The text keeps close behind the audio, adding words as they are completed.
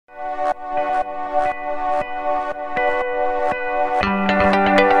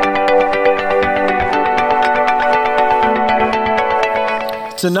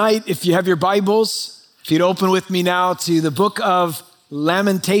Tonight, if you have your Bibles, if you'd open with me now to the book of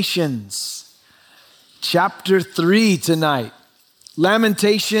Lamentations, chapter 3 tonight.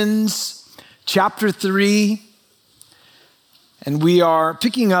 Lamentations, chapter 3. And we are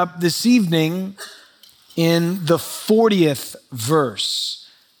picking up this evening in the 40th verse.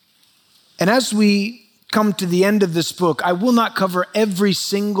 And as we come to the end of this book, I will not cover every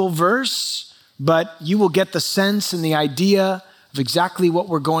single verse, but you will get the sense and the idea of exactly what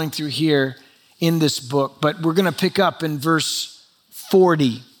we're going through here in this book. But we're going to pick up in verse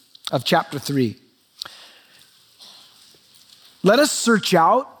 40 of chapter 3. Let us search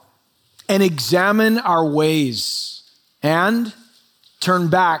out and examine our ways and turn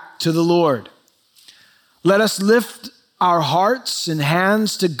back to the Lord. Let us lift our hearts and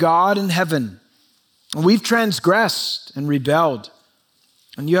hands to God in heaven. We've transgressed and rebelled,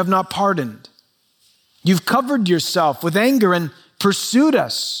 and you have not pardoned. You've covered yourself with anger and pursued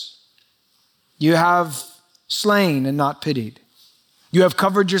us. You have slain and not pitied. You have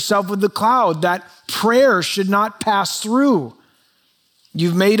covered yourself with the cloud that prayer should not pass through.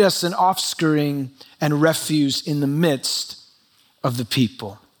 You've made us an offscouring and refuse in the midst of the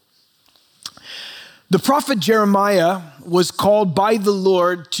people. The prophet Jeremiah was called by the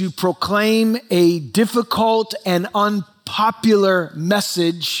Lord to proclaim a difficult and unpopular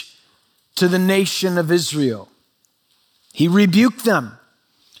message to the nation of Israel. He rebuked them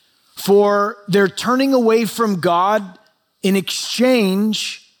for their turning away from God in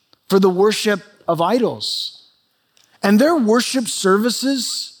exchange for the worship of idols. And their worship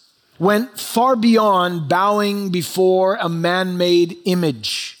services went far beyond bowing before a man-made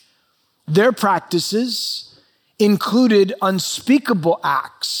image. Their practices included unspeakable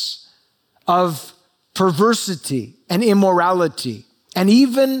acts of perversity and immorality, and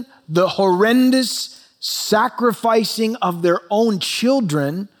even the horrendous sacrificing of their own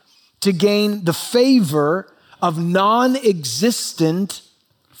children to gain the favor of non-existent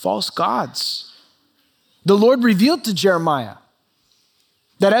false gods. The Lord revealed to Jeremiah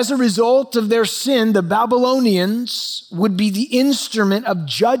that as a result of their sin, the Babylonians would be the instrument of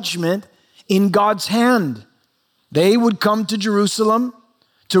judgment in God's hand. They would come to Jerusalem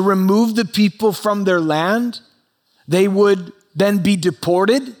to remove the people from their land. They would then be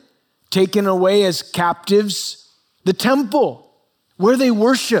deported, taken away as captives. The temple where they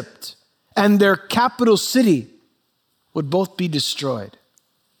worshiped and their capital city would both be destroyed.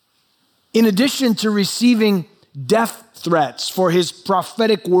 In addition to receiving death threats for his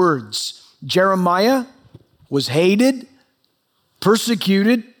prophetic words, Jeremiah was hated,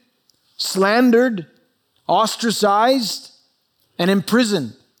 persecuted, slandered, ostracized, and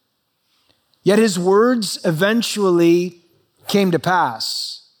imprisoned. Yet his words eventually came to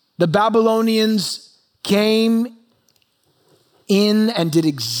pass. The Babylonians came in and did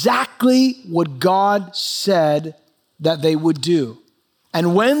exactly what God said that they would do.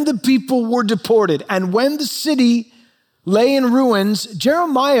 And when the people were deported and when the city lay in ruins,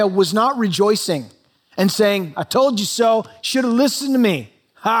 Jeremiah was not rejoicing and saying, I told you so, should have listened to me.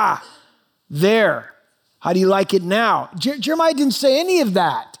 Ha, there. How do you like it now? Jeremiah didn't say any of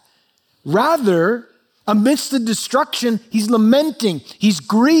that. Rather, amidst the destruction, he's lamenting, he's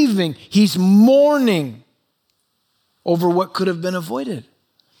grieving, he's mourning over what could have been avoided.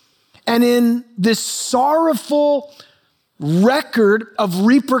 And in this sorrowful record of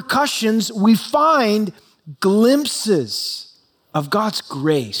repercussions, we find glimpses of God's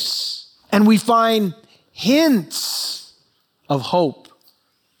grace, and we find hints of hope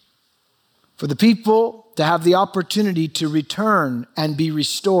for the people to have the opportunity to return and be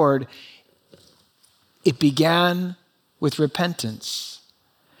restored. It began with repentance.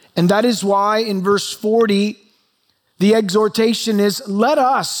 And that is why in verse 40, the exhortation is, let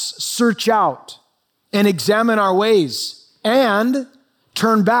us search out and examine our ways and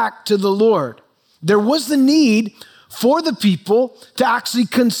turn back to the Lord. There was the need for the people to actually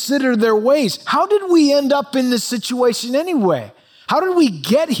consider their ways. How did we end up in this situation anyway? How did we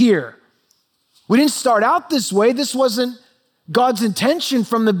get here? We didn't start out this way. This wasn't God's intention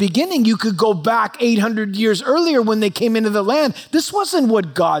from the beginning. You could go back 800 years earlier when they came into the land. This wasn't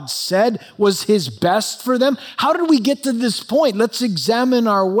what God said was his best for them. How did we get to this point? Let's examine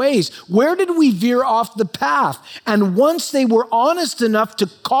our ways. Where did we veer off the path? And once they were honest enough to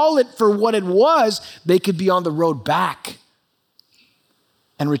call it for what it was, they could be on the road back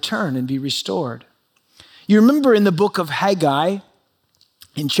and return and be restored. You remember in the book of Haggai,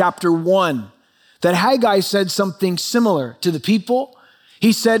 in chapter 1, that Haggai said something similar to the people.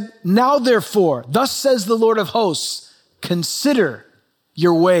 He said, now therefore, thus says the Lord of hosts, consider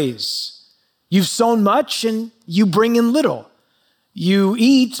your ways. You've sown much and you bring in little. You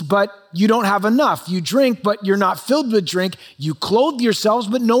eat, but you don't have enough. You drink, but you're not filled with drink. You clothe yourselves,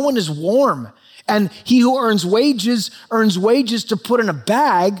 but no one is warm. And he who earns wages to put in a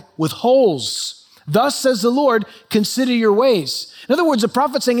bag with holes. Thus says the Lord, consider your ways. In other words, the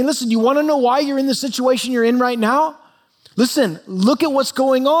prophet's saying, listen, you want to know why you're in the situation you're in right now? Listen, look at what's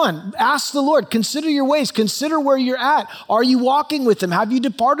going on. Ask the Lord, consider your ways, consider where you're at. Are you walking with him? Have you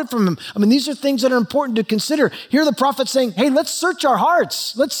departed from him? I mean, these are things that are important to consider. Here the prophet saying, hey, let's search our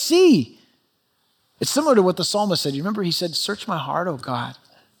hearts. Let's see. It's similar to what the psalmist said. You remember he said, search my heart, oh God.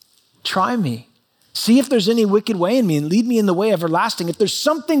 Try me. See if there's any wicked way in me and lead me in the way everlasting. If there's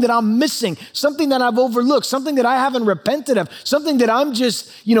something that I'm missing, something that I've overlooked, something that I haven't repented of, something that I'm just,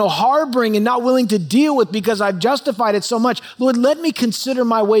 harboring and not willing to deal with because I've justified it so much, Lord, let me consider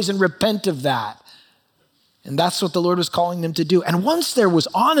my ways and repent of that. And that's what the Lord was calling them to do. And once there was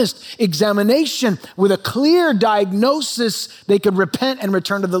honest examination with a clear diagnosis, they could repent and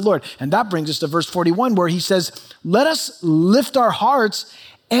return to the Lord. And that brings us to verse 41 where he says, let us lift our hearts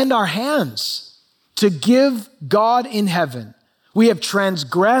and our hands to give God in heaven. We have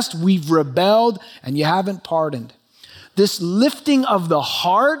transgressed, we've rebelled, and you haven't pardoned. This lifting of the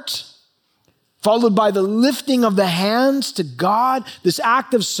heart, followed by the lifting of the hands to God, this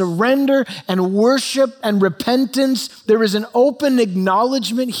act of surrender and worship and repentance, there is an open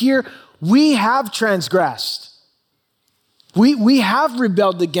acknowledgement here. We have transgressed. We have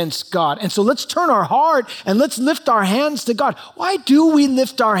rebelled against God. And so let's turn our heart and let's lift our hands to God. Why do we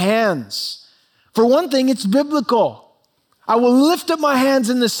lift our hands? For one thing, it's biblical. I will lift up my hands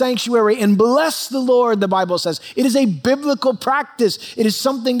in the sanctuary and bless the Lord, the Bible says. It is a biblical practice. It is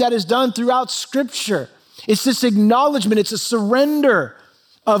something that is done throughout Scripture. It's this acknowledgement. It's a surrender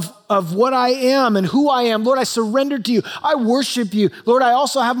of what I am and who I am. Lord, I surrender to you. I worship you. Lord, I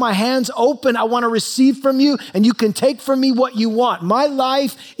also have my hands open. I want to receive from you, and you can take from me what you want. My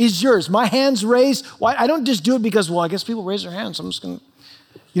life is yours. My hands raised. Why? I don't just do it because, I guess people raise their hands. I'm just going to.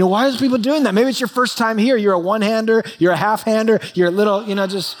 Why are people doing that? Maybe it's your first time here. You're a one-hander, you're a half-hander, you're a little,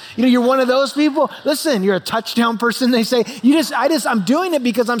 you're one of those people. Listen, you're a touchdown person. They say, I'm doing it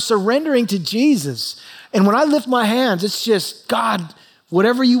because I'm surrendering to Jesus. And when I lift my hands, it's just, God,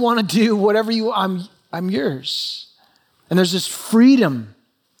 whatever you want to do, I'm yours. And there's this freedom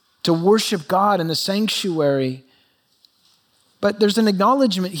to worship God in the sanctuary. But there's an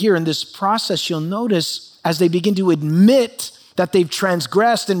acknowledgement here in this process. You'll notice as they begin to admit that they've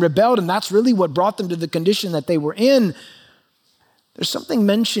transgressed and rebelled, and that's really what brought them to the condition that they were in. There's something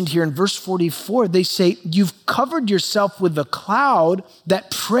mentioned here in verse 44. They say, you've covered yourself with a cloud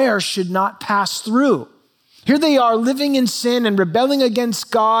that prayer should not pass through. Here they are living in sin and rebelling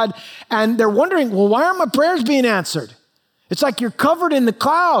against God, and they're wondering, why aren't my prayers being answered? It's like you're covered in the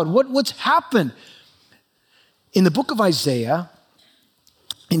cloud. What's happened? In the book of Isaiah,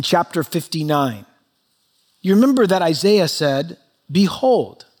 in chapter 59, you remember that Isaiah said,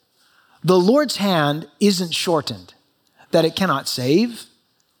 behold, the Lord's hand isn't shortened, that it cannot save,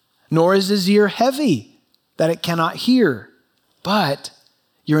 nor is his ear heavy, that it cannot hear. But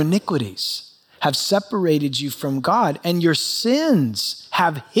your iniquities have separated you from God, and your sins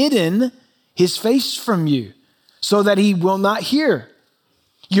have hidden his face from you, so that he will not hear.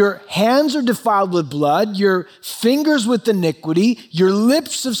 Your hands are defiled with blood, your fingers with iniquity, your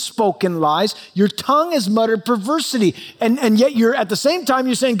lips have spoken lies, your tongue has muttered perversity. And yet you're at the same time,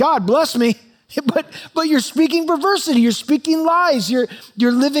 you're saying, God, bless me. But you're speaking perversity, you're speaking lies, you're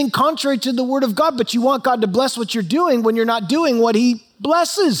living contrary to the word of God, but you want God to bless what you're doing when you're not doing what he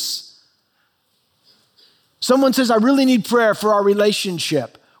blesses. Someone says, I really need prayer for our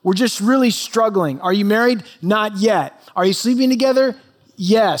relationship. We're just really struggling. Are you married? Not yet. Are you sleeping together?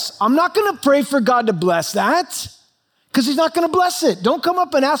 Yes. I'm not going to pray for God to bless that because he's not going to bless it. Don't come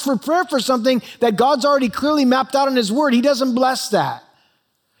up and ask for prayer for something that God's already clearly mapped out in his word. He doesn't bless that.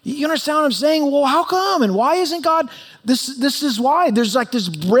 You understand what I'm saying? Well, how come? And why isn't God? This is why. There's like this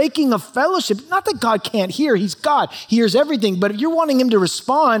breaking of fellowship. Not that God can't hear. He's God. He hears everything. But if you're wanting him to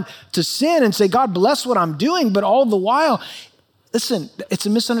respond to sin and say, God, bless what I'm doing, but all the while, listen, it's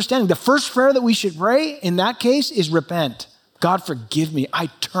a misunderstanding. The first prayer that we should pray in that case is repent. God, forgive me. I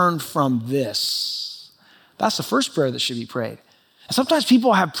turned from this. That's the first prayer that should be prayed. And sometimes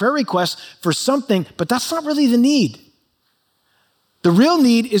people have prayer requests for something, but that's not really the need. The real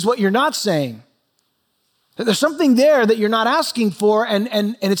need is what you're not saying. There's something there that you're not asking for, and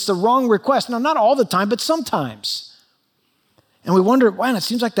it's the wrong request. Now, not all the time, but sometimes. And we wonder, wow, it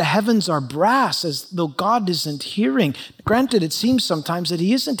seems like the heavens are brass as though God isn't hearing. Granted, it seems sometimes that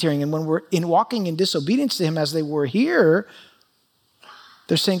he isn't hearing. And when we're walking in disobedience to him as they were here,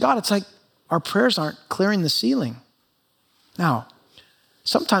 they're saying, God, it's like our prayers aren't clearing the ceiling. Now,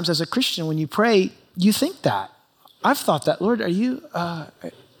 sometimes as a Christian, when you pray, you think that. I've thought that, Lord, are you, how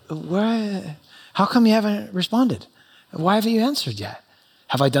come you haven't responded? Why haven't you answered yet?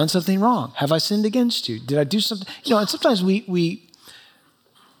 Have I done something wrong? Have I sinned against you? Did I do something? And sometimes we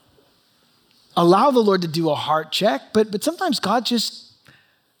allow the Lord to do a heart check, but sometimes God just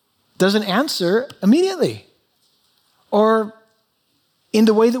doesn't answer immediately or in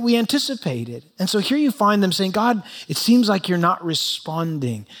the way that we anticipated. And so here you find them saying, God, it seems like you're not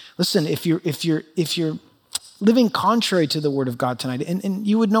responding. Listen, if you're living contrary to the word of God tonight, and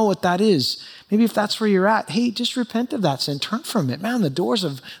you would know what that is. Maybe if that's where you're at, hey, just repent of that sin, turn from it. Man, the doors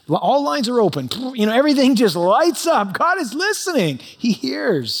of all lines are open. Everything just lights up. God is listening. He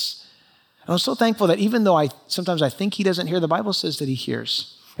hears. And I'm so thankful that even though sometimes I think he doesn't hear, the Bible says that he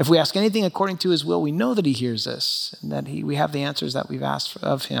hears. If we ask anything according to his will, we know that he hears us and that we have the answers that we've asked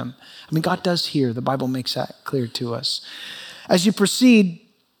of him. I mean, God does hear. The Bible makes that clear to us. As you proceed,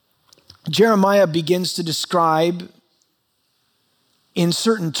 Jeremiah begins to describe in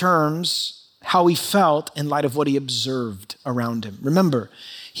certain terms how he felt in light of what he observed around him. Remember,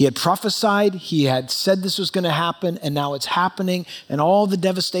 he had prophesied, he had said this was going to happen, and now it's happening, and all the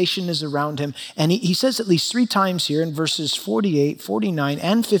devastation is around him. And he says at least 3 times here in verses 48, 49,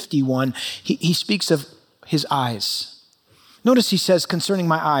 and 51, he speaks of his eyes. Notice he says concerning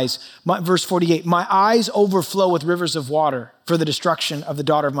my eyes, verse 48, my eyes overflow with rivers of water for the destruction of the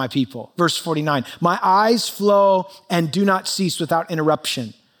daughter of my people. Verse 49, my eyes flow and do not cease without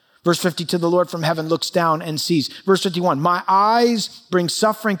interruption. Verse 52, the Lord from heaven looks down and sees. Verse 51, my eyes bring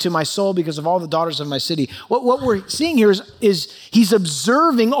suffering to my soul because of all the daughters of my city. What we're seeing here is he's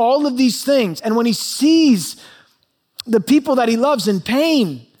observing all of these things. And when he sees the people that he loves in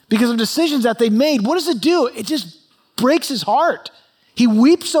pain because of decisions that they've made, what does it do? It just breaks his heart. He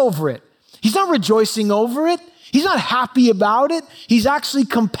weeps over it. He's not rejoicing over it. He's not happy about it. He's actually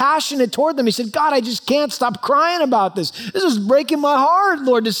compassionate toward them. He said, God, I just can't stop crying about this. This is breaking my heart,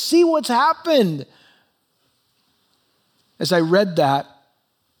 Lord, to see what's happened. As I read that,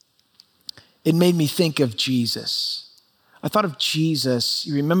 it made me think of Jesus. I thought of Jesus.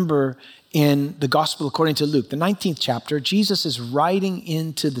 You remember in the gospel according to Luke, the 19th chapter, Jesus is riding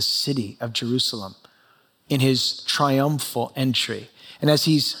into the city of Jerusalem in his triumphal entry. And as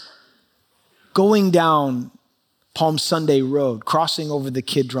he's going down Palm Sunday Road, crossing over the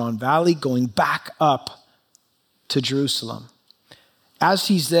Kidron Valley, going back up to Jerusalem. As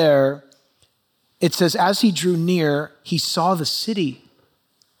he's there, it says, as he drew near, he saw the city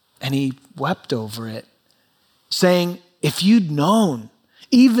and he wept over it, saying, if you'd known,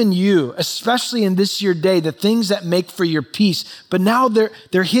 even you, especially in this your day, the things that make for your peace, but now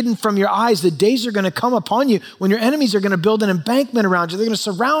they're hidden from your eyes. The days are going to come upon you when your enemies are going to build an embankment around you. They're going to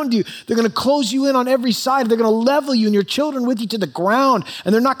surround you. They're going to close you in on every side. They're going to level you and your children with you to the ground.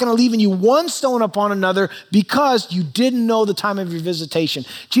 And they're not going to leave you one stone upon another because you didn't know the time of your visitation.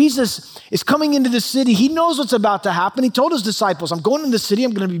 Jesus is coming into the city. He knows what's about to happen. He told his disciples, I'm going into the city.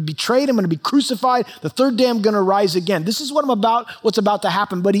 I'm going to be betrayed. I'm going to be crucified. The third day I'm going to rise again. This is what's about to happen.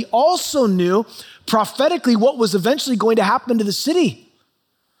 But he also knew prophetically what was eventually going to happen to the city.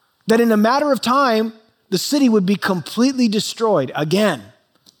 That in a matter of time, the city would be completely destroyed again.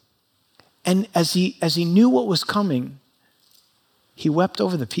 And as he knew what was coming, he wept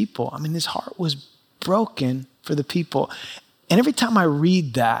over the people. I mean, his heart was broken for the people. And every time I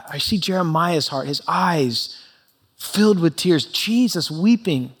read that, I see Jeremiah's heart, his eyes filled with tears, Jesus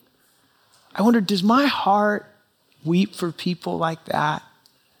weeping. I wonder, does my heart weep for people like that?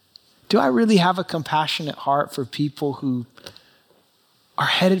 Do I really have a compassionate heart for people who are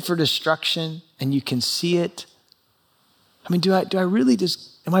headed for destruction and you can see it? I mean, do I really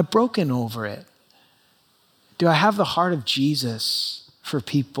am I broken over it? Do I have the heart of Jesus for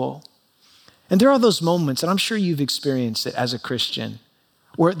people? And there are those moments, and I'm sure you've experienced it as a Christian,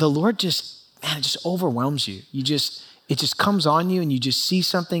 where the Lord it just overwhelms you. It just comes on you and you just see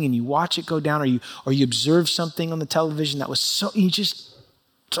something and you watch it go down, or you observe something on the television that was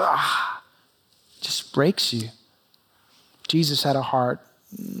just breaks you. Jesus had a heart.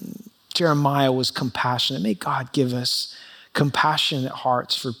 Jeremiah was compassionate. May God give us compassionate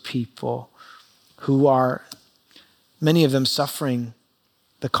hearts for people who are, many of them, suffering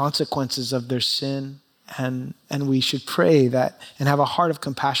the consequences of their sin. And we should pray that and have a heart of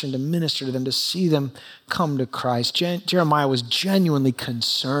compassion to minister to them, to see them come to Christ. Jeremiah was genuinely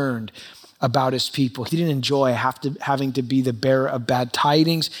concerned about his people. He didn't enjoy having to be the bearer of bad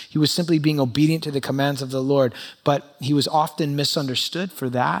tidings. He was simply being obedient to the commands of the Lord, but he was often misunderstood for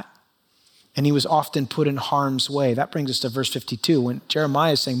that, and he was often put in harm's way. That brings us to verse 52, when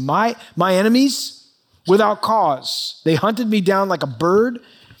Jeremiah is saying, my enemies, without cause. They hunted me down like a bird.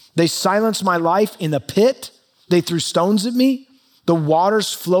 They silenced my life in the pit. They threw stones at me. The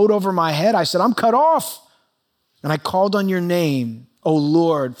waters flowed over my head. I said, I'm cut off. And I called on your name, O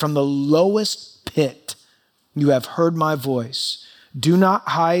Lord, from the lowest pit. You have heard my voice. Do not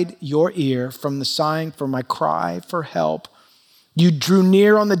hide your ear from the sighing for my cry for help. You drew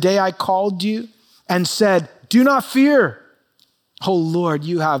near on the day I called you and said, do not fear. O Lord,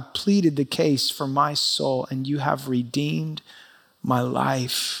 you have pleaded the case for my soul and you have redeemed my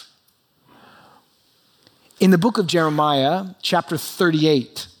life. In the book of Jeremiah, chapter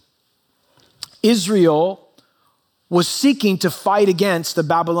 38, Israel was seeking to fight against the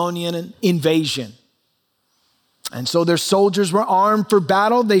Babylonian invasion. And so their soldiers were armed for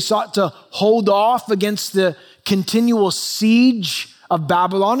battle. They sought to hold off against the continual siege of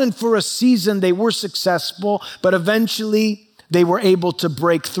Babylon. And for a season, they were successful, but eventually they were able to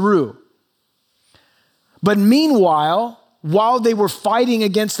break through. But meanwhile, while they were fighting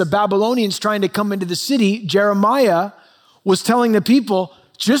against the Babylonians trying to come into the city, Jeremiah was telling the people,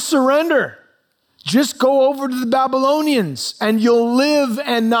 just surrender. Just go over to the Babylonians and you'll live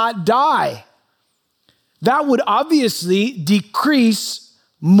and not die. That would obviously decrease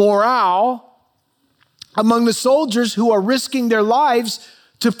morale among the soldiers who are risking their lives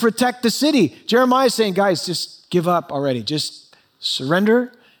to protect the city. Jeremiah is saying, guys, just give up already. Just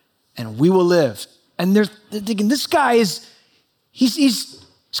surrender and we will live. And they're thinking, this guy he's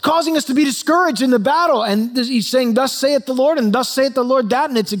causing us to be discouraged in the battle. And he's saying, thus saith the Lord, and thus saith the Lord that.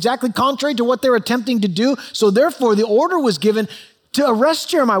 And it's exactly contrary to what they're attempting to do. So therefore, the order was given to arrest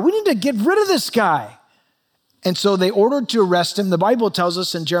Jeremiah. We need to get rid of this guy. And so they ordered to arrest him. The Bible tells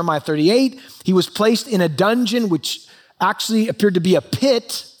us in Jeremiah 38, he was placed in a dungeon, which actually appeared to be a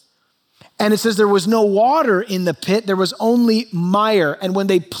pit. And it says there was no water in the pit. There was only mire. And when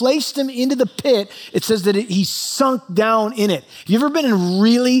they placed him into the pit, it says that he sunk down in it. Have you ever been in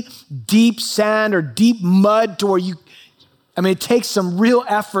really deep sand or deep mud to where it takes some real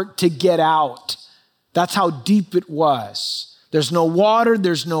effort to get out. That's how deep it was. There's no water.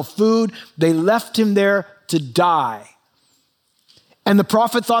 There's no food. They left him there to die. And the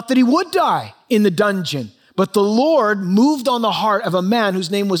prophet thought that he would die in the dungeon. But the Lord moved on the heart of a man whose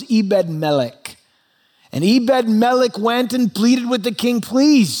name was Ebed-Melech. And Ebed-Melech went and pleaded with the king,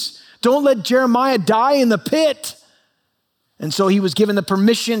 please, don't let Jeremiah die in the pit. And so he was given the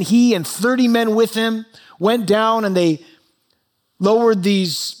permission. He and 30 men with him went down and they lowered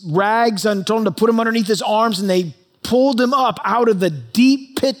these rags and told him to put him underneath his arms, and they pulled him up out of the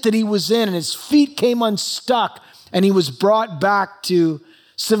deep pit that he was in, and his feet came unstuck, and he was brought back to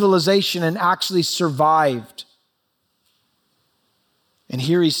civilization and actually survived. And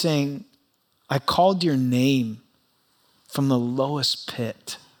here he's saying, I called your name from the lowest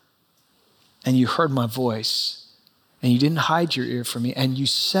pit, and you heard my voice, and you didn't hide your ear from me, and you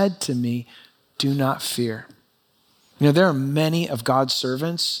said to me, do not fear. There are many of God's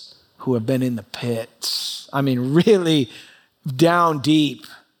servants who have been in the pits. Really down deep.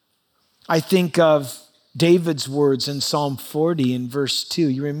 I think of David's words in Psalm 40 in verse 2.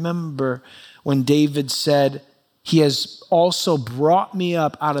 You remember when David said, he has also brought me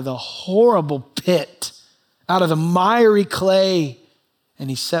up out of the horrible pit, out of the miry clay, and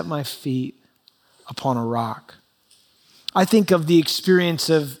he set my feet upon a rock. I think of the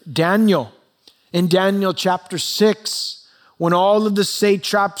experience of Daniel in Daniel chapter 6, when all of the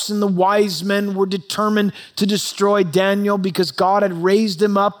satraps and the wise men were determined to destroy Daniel because God had raised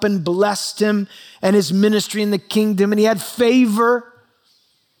him up and blessed him and his ministry in the kingdom, and he had favor,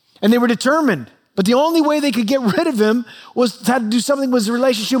 and they were determined. But the only way they could get rid of him was to have to do something with his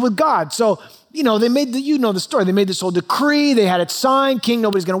relationship with God. So, they made the story. They made this whole decree. They had it signed. King,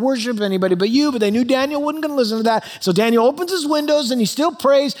 nobody's going to worship anybody but you. But they knew Daniel wasn't going to listen to that. So Daniel opens his windows and he still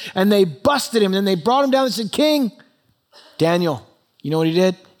prays, and they busted him. And then they brought him down and said, King, Daniel, you know what he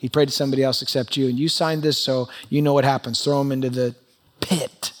did? He prayed to somebody else except you. And you signed this, so you know what happens. Throw him into the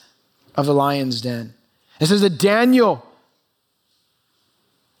pit of the lion's den. It says that Daniel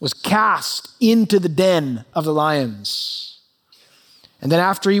was cast into the den of the lions. And then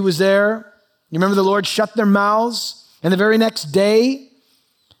after he was there, you remember the Lord shut their mouths, and the very next day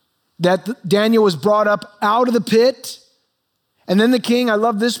that Daniel was brought up out of the pit, and then the king, I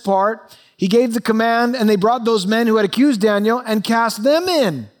love this part, he gave the command, and they brought those men who had accused Daniel and cast them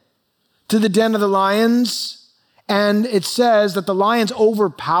in to the den of the lions. And it says that the lions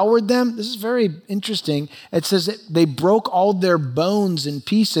overpowered them. This is very interesting. It says that they broke all their bones in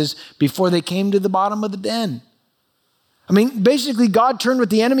pieces before they came to the bottom of the den. I mean, basically, God turned what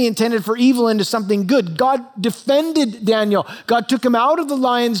the enemy intended for evil into something good. God defended Daniel. God took him out of the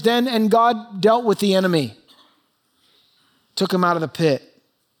lion's den, and God dealt with the enemy. Took him out of the pit.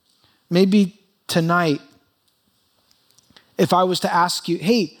 Maybe tonight, if I was to ask you,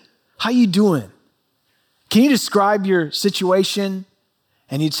 hey, how you doing? Can you describe your situation?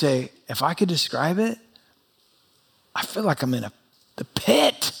 And you'd say, if I could describe it, I feel like I'm in the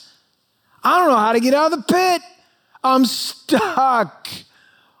pit. I don't know how to get out of the pit. I'm stuck.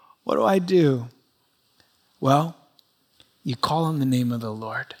 What do I do? Well, you call on the name of the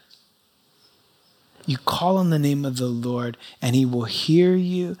Lord. You call on the name of the Lord, and he will hear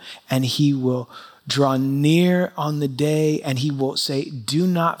you, and he will draw near on the day, and he will say, do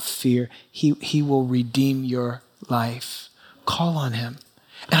not fear. He will redeem your life. Call on him.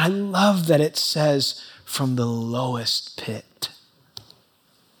 And I love that it says from the lowest pit.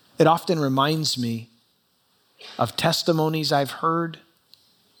 It often reminds me of testimonies I've heard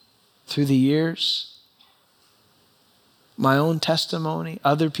through the years. My own testimony,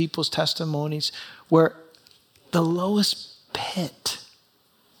 other people's testimonies, where the lowest pit,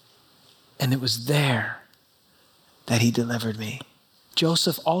 and it was there that he delivered me.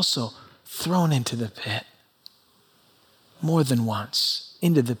 Joseph also thrown into the pit more than once,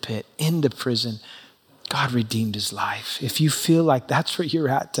 into the pit, into prison. God redeemed his life. If you feel like that's where you're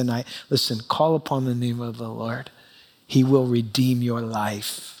at tonight, listen, call upon the name of the Lord. He will redeem your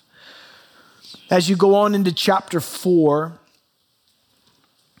life. As you go on into chapter 4,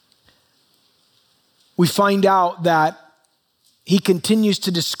 we find out that he continues to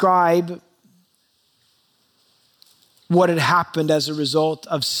describe what had happened as a result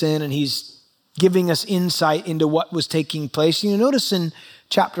of sin, and he's giving us insight into what was taking place. You notice in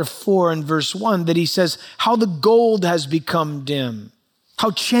chapter 4 and verse 1 that he says how the gold has become dim,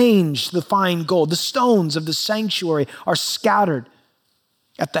 how changed the fine gold. The stones of the sanctuary are scattered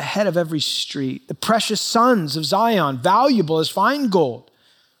at the head of every street. The precious sons of Zion, valuable as fine gold,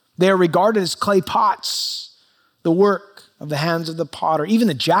 they are regarded as clay pots, the work of the hands of the potter. Even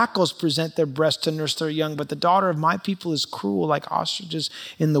the jackals present their breasts to nurse their young, but the daughter of my people is cruel like ostriches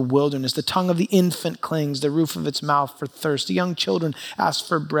in the wilderness. The tongue of the infant clings, the roof of its mouth for thirst. The young children ask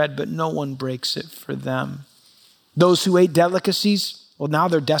for bread, but no one breaks it for them. Those who ate delicacies, well, now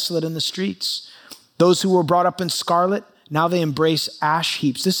they're desolate in the streets. Those who were brought up in scarlet, now they embrace ash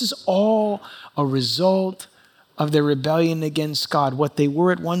heaps. This is all a result of their rebellion against God. What they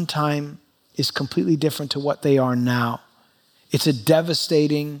were at one time is completely different to what they are now. It's a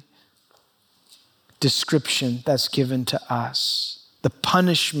devastating description that's given to us. The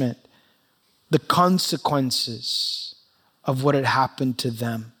punishment, the consequences of what had happened to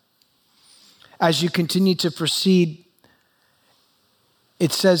them. As you continue to proceed,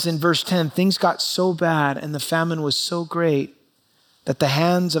 it says in verse 10, things got so bad and the famine was so great that the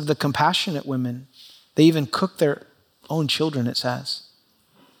hands of the compassionate women, they even cooked their own children, it says.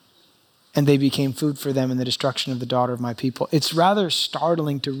 And they became food for them in the destruction of the daughter of my people. It's rather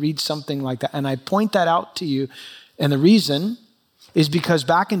startling to read something like that. And I point that out to you. And the reason is because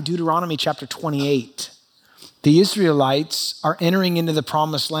back in Deuteronomy chapter 28, the Israelites are entering into the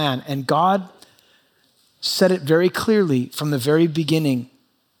promised land. And God said it very clearly from the very beginning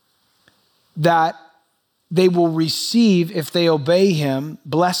that they will receive, if they obey him,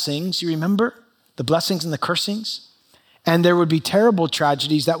 blessings. You remember the blessings and the cursings? And there would be terrible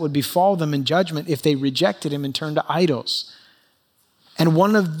tragedies that would befall them in judgment if they rejected him and turned to idols. And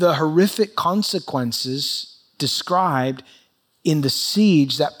one of the horrific consequences described in the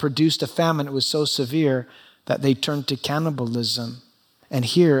siege that produced a famine, it was so severe that they turned to cannibalism. And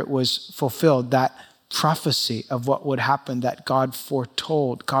here it was fulfilled, that prophecy of what would happen that God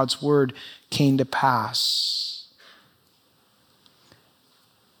foretold. God's word came to pass.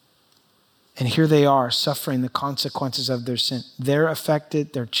 And here they are suffering the consequences of their sin. They're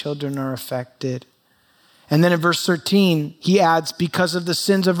affected, their children are affected. And then in verse 13, he adds, because of the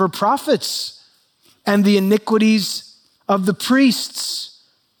sins of her prophets and the iniquities of the priests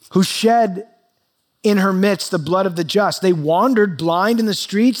who shed in her midst the blood of the just. They wandered blind in the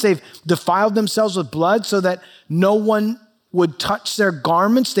streets. They've defiled themselves with blood so that no one would touch their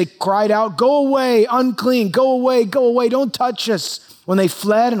garments. They cried out, go away, unclean, go away, don't touch us. When they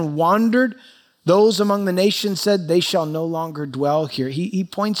fled and wandered, those among the nations said, they shall no longer dwell here. He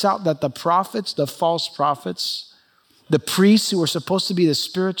points out that the prophets, the false prophets, the priests who were supposed to be the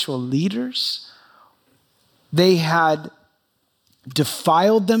spiritual leaders, they had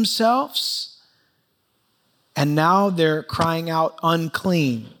defiled themselves, and now they're crying out,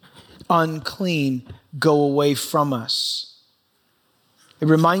 unclean, unclean, go away from us. It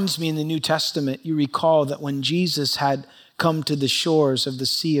reminds me in the New Testament, you recall that when Jesus had come to the shores of the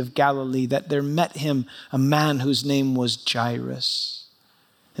Sea of Galilee, that there met him a man whose name was Jairus.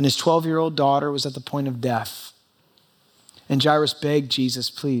 And his 12-year-old daughter was at the point of death. And Jairus begged Jesus,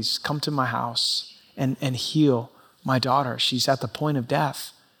 please come to my house and heal my daughter. She's at the point of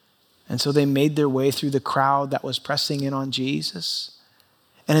death. And so they made their way through the crowd that was pressing in on Jesus.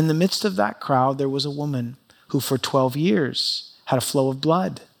 And in the midst of that crowd, there was a woman who for 12 years had a flow of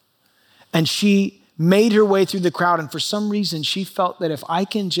blood. And she made her way through the crowd. And for some reason, she felt that if I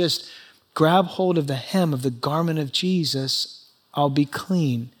can just grab hold of the hem of the garment of Jesus, I'll be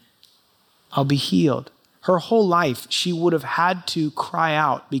clean. I'll be healed. Her whole life, she would have had to cry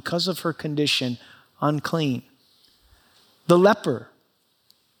out because of her condition, unclean. The leper,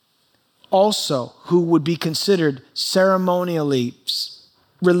 also, who would be considered ceremonially,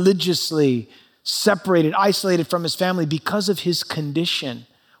 religiously separated, isolated from his family because of his condition,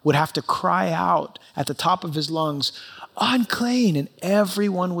 would have to cry out at the top of his lungs, unclean, and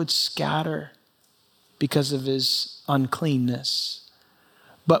everyone would scatter because of his uncleanness.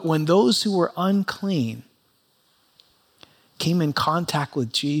 But when those who were unclean came in contact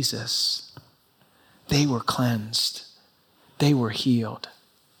with Jesus, they were cleansed. They were healed.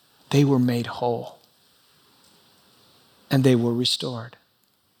 They were made whole. And they were restored.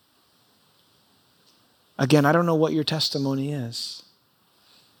 Again, I don't know what your testimony is,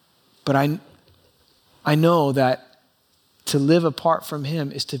 but I know that to live apart from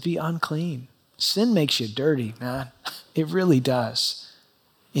him is to be unclean. Sin makes you dirty, man. It really does.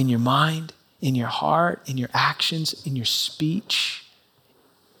 In your mind, in your heart, in your actions, in your speech,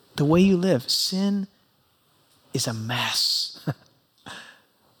 the way you live. Sin is a mess.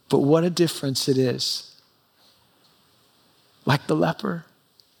 But what a difference it is. Like the leper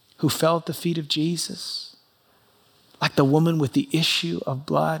who fell at the feet of Jesus, like the woman with the issue of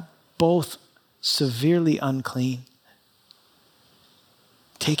blood, both severely unclean,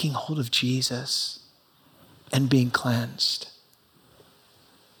 taking hold of Jesus and being cleansed.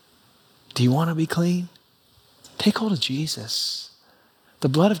 Do you want to be clean? Take hold of Jesus. The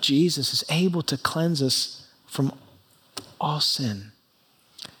blood of Jesus is able to cleanse us from all sin.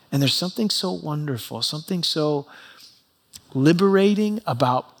 And there's something so wonderful, something so liberating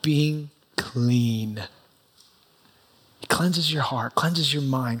about being clean. It cleanses your heart, cleanses your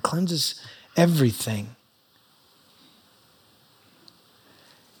mind, cleanses everything.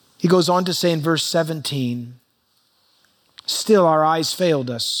 He goes on to say in verse 17, still our eyes failed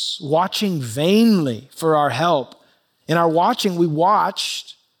us, watching vainly for our help. In our watching, we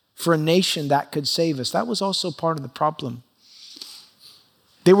watched for a nation that could save us. That was also part of the problem.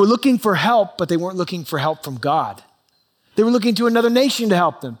 They were looking for help, but they weren't looking for help from God. They were looking to another nation to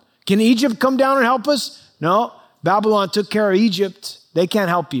help them. Can Egypt come down and help us? No, Babylon took care of Egypt. They can't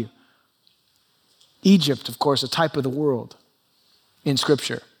help you. Egypt, of course, a type of the world in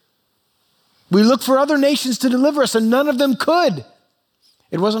Scripture. We looked for other nations to deliver us, and none of them could.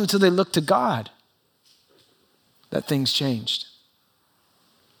 It wasn't until they looked to God that things changed.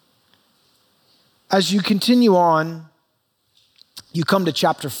 As you continue on, you come to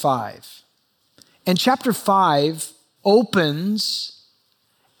chapter 5. And chapter 5 opens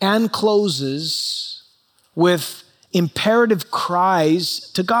and closes with imperative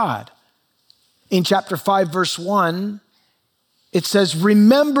cries to God. In chapter 5, verse 1, it says,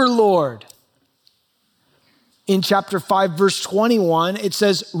 remember, Lord. In chapter 5, verse 21, it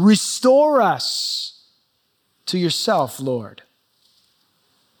says, restore us to yourself, Lord.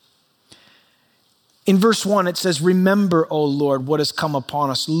 In verse 1, it says, remember, O Lord, what has come upon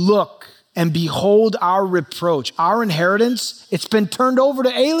us. Look and behold our reproach. Our inheritance, it's been turned over to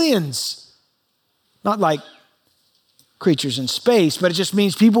aliens. Not like creatures in space, but it just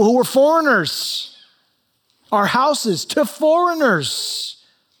means people who were foreigners. Our houses to foreigners.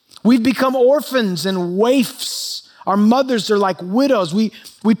 We've become orphans and waifs. Our mothers are like widows. We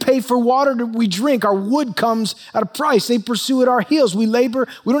pay for water we drink. Our wood comes at a price. They pursue at our heels. We labor.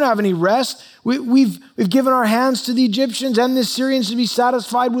 We don't have any rest. We've given our hands to the Egyptians and the Assyrians to be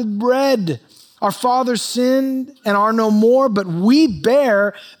satisfied with bread. Our fathers sinned and are no more, but we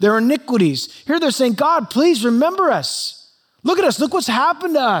bear their iniquities. Here they're saying, God, please remember us. Look at us. Look what's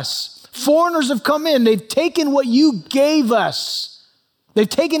happened to us. Foreigners have come in. They've taken what you gave us. They've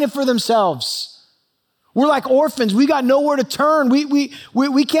taken it for themselves. We're like orphans. We got nowhere to turn.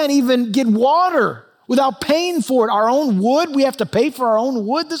 We can't even get water without paying for it. Our own wood, we have to pay for our own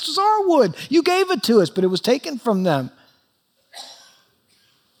wood. This was our wood. You gave it to us, but it was taken from them.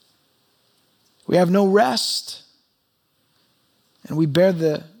 We have no rest. And we bear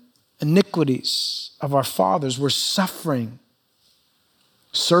the iniquities of our fathers. We're suffering.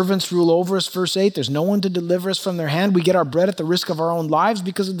 Servants rule over us, verse 8. There's no one to deliver us from their hand. We get our bread at the risk of our own lives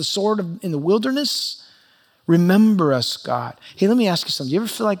because of the sword in the wilderness. Remember us, God. Hey, let me ask you something. Do you ever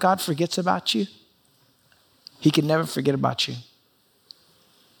feel like God forgets about you? He can never forget about you.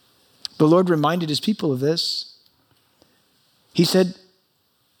 The Lord reminded his people of this. He said,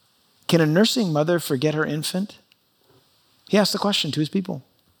 can a nursing mother forget her infant? He asked the question to his people.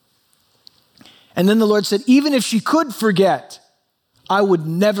 And then the Lord said, even if she could forget, I would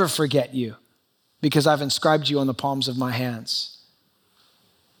never forget you because I've inscribed you on the palms of my hands.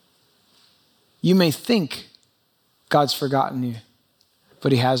 You may think God's forgotten you,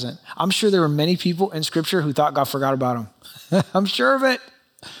 but he hasn't. I'm sure there were many people in Scripture who thought God forgot about them. I'm sure of it.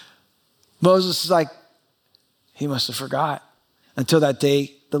 Moses is like, he must have forgot. Until that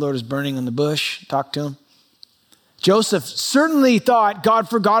day, the Lord is burning in the bush, talked to him. Joseph certainly thought God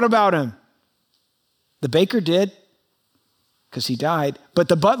forgot about him. The baker did, because he died. But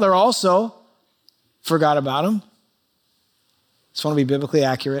the butler also forgot about him. Just want to be biblically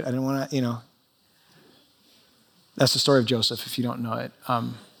accurate. I didn't want to, that's the story of Joseph, if you don't know it.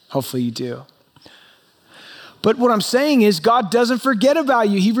 Hopefully you do. But what I'm saying is God doesn't forget about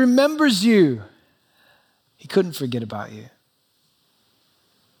you. He remembers you. He couldn't forget about you.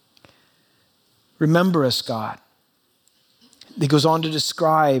 Remember us, God. He goes on to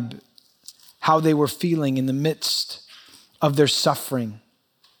describe how they were feeling in the midst of their suffering.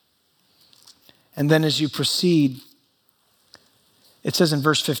 And then as you proceed, it says in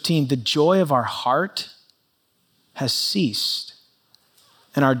verse 15, the joy of our heart has ceased,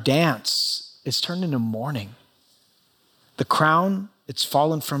 and our dance is turned into mourning. The crown, it's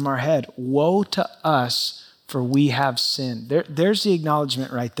fallen from our head. Woe to us, for we have sinned. There's the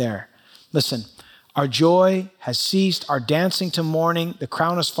acknowledgement right there. Listen, our joy has ceased, our dancing to mourning, the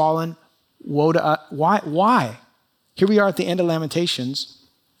crown has fallen. Woe to us. Why? Here we are at the end of Lamentations,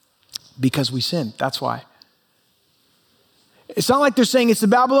 because we sinned. That's why. It's not like they're saying it's the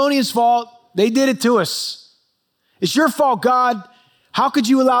Babylonians' fault. They did it to us. It's your fault, God. How could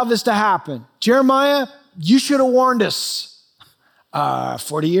you allow this to happen? Jeremiah, you should have warned us.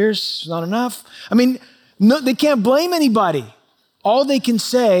 40 years is not enough. I mean, no, they can't blame anybody. All they can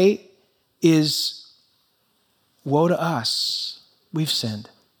say is, woe to us. We've sinned.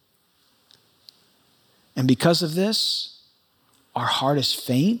 And because of this, our heart is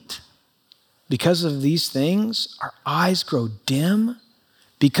faint. Because of these things, our eyes grow dim.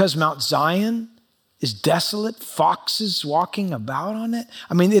 Because Mount Zion is desolate, foxes walking about on it.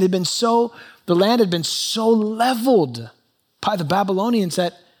 I mean, the land had been so leveled by the Babylonians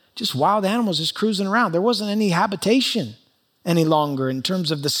that just wild animals just cruising around. There wasn't any habitation any longer in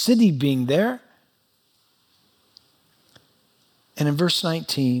terms of the city being there. And in verse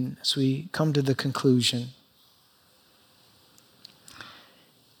 19, as we come to the conclusion,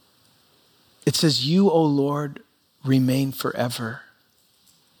 it says, you, O Lord, remain forever.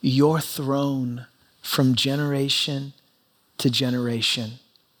 Your throne from generation to generation.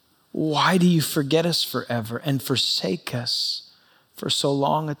 Why do you forget us forever and forsake us for so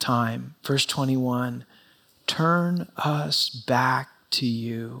long a time? Verse 21, turn us back to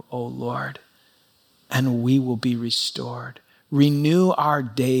you, O Lord, and we will be restored. Renew our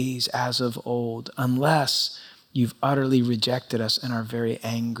days as of old, unless you've utterly rejected us and are very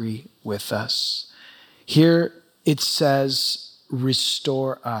angry with us. Here it says,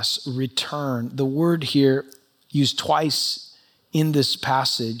 restore us, return. The word here used twice in this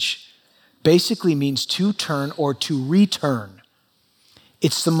passage basically means to turn or to return.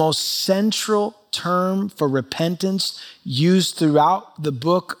 It's the most central term for repentance used throughout the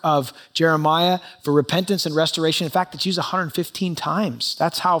book of Jeremiah for repentance and restoration. In fact, it's used 115 times.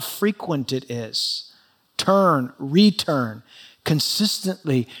 That's how frequent it is. Turn, return,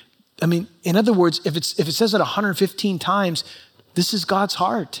 consistently. I mean, in other words, if it says it 115 times, this is God's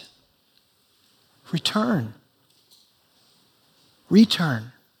heart. Return.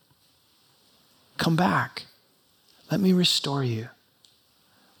 Return. Come back. Let me restore you.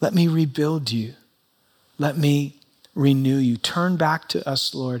 Let me rebuild you. Let me renew you. Turn back to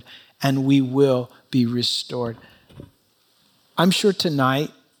us, Lord, and we will be restored. I'm sure tonight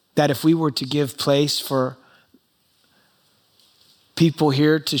that if we were to give place for people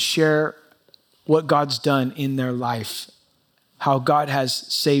here to share what God's done in their life, how God has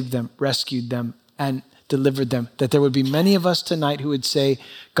saved them, rescued them, and delivered them, that there would be many of us tonight who would say,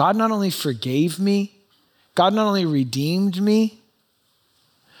 God not only forgave me, God not only redeemed me,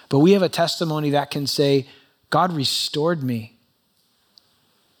 but we have a testimony that can say, God restored me.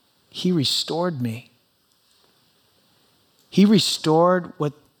 He restored me. He restored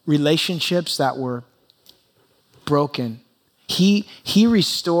what relationships that were broken. He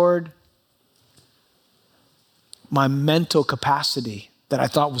restored my mental capacity that I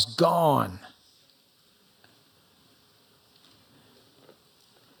thought was gone.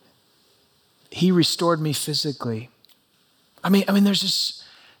 He restored me physically. I mean, there's just,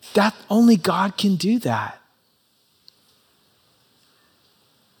 that only God can do that.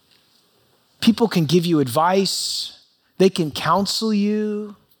 People can give you advice. They can counsel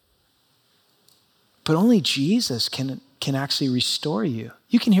you. But only Jesus can actually restore you.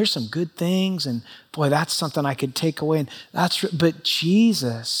 You can hear some good things and boy, that's something I could take away. But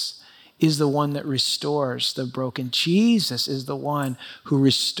Jesus is the one that restores the broken. Jesus is the one who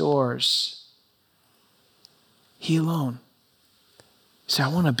restors. He alone. Say, I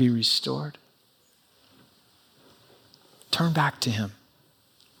want to be restored. Turn back to him.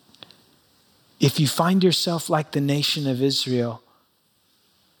 If you find yourself like the nation of Israel,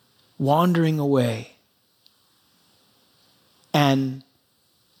 wandering away, and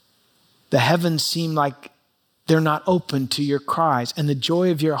the heavens seem like they're not open to your cries, and the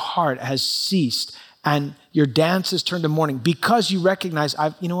joy of your heart has ceased, and your dance has turned to mourning because you recognize,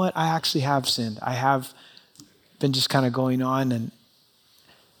 you know what, I actually have sinned. I have been just kind of going on, and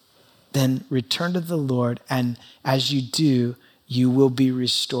then return to the Lord, and as you do, you will be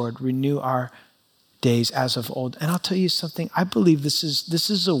restored. Renew our days as of old. And I'll tell you something, I believe this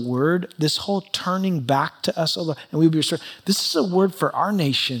is a word, this whole turning back to us, and we'll be restored. This is a word for our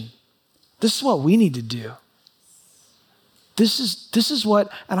nation. This is what we need to do. This is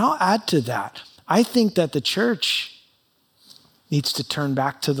what, and I'll add to that. I think that the church needs to turn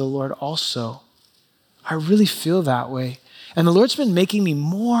back to the Lord also. I really feel that way. And the Lord's been making me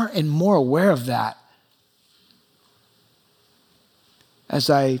more and more aware of that. As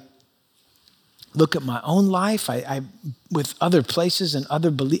I look at my own life, I with other places and other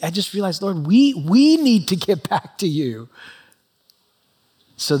beliefs, I just realized, Lord, we need to get back to you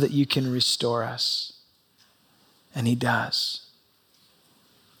so that you can restore us. And he does.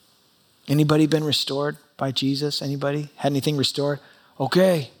 Anybody been restored by Jesus? Anybody? Had anything restored?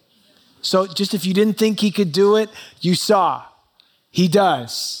 Okay. So just if you didn't think he could do it, you saw. He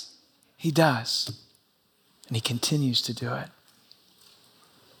does. He does. And he continues to do it.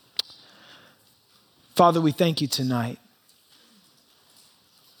 Father, we thank you tonight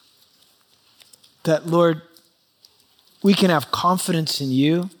that, Lord, we can have confidence in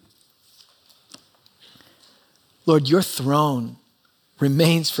you. Lord, your throne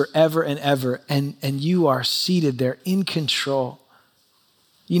remains forever and ever, and you are seated there in control.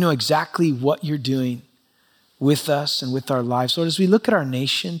 You know exactly what you're doing with us and with our lives. Lord, as we look at our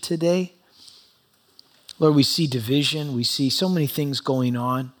nation today, Lord, we see division, we see so many things going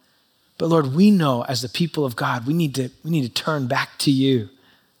on. But Lord, we know as the people of God, we need to turn back to you.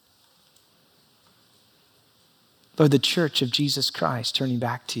 Lord, the church of Jesus Christ turning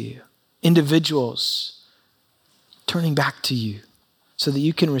back to you. Individuals turning back to you so that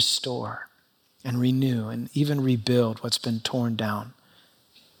you can restore and renew and even rebuild what's been torn down.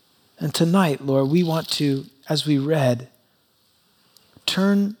 And tonight, Lord, we want to, as we read,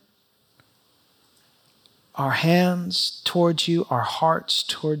 turn our hands towards you, our hearts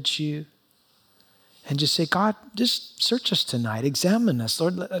towards you, and just say, God, just search us tonight. Examine us.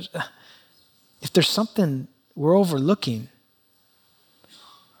 Lord, if there's something we're overlooking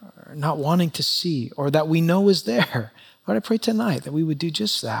or not wanting to see or that we know is there, Lord, I pray tonight that we would do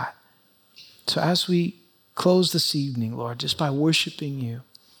just that. So as we close this evening, Lord, just by worshiping you,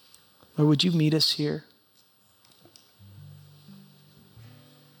 Lord, would you meet us here?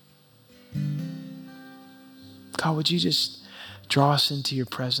 God, would you just draw us into your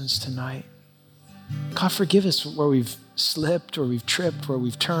presence tonight? God, forgive us where we've slipped, where we've tripped, where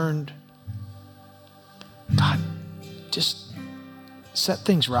we've turned. God, just set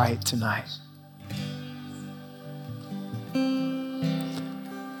things right tonight.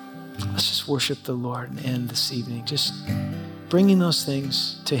 Let's just worship the Lord and end this evening. Just bringing those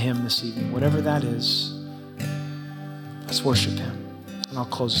things to him this evening, whatever that is. Let's worship him. And I'll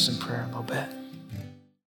close this in prayer in a little bit.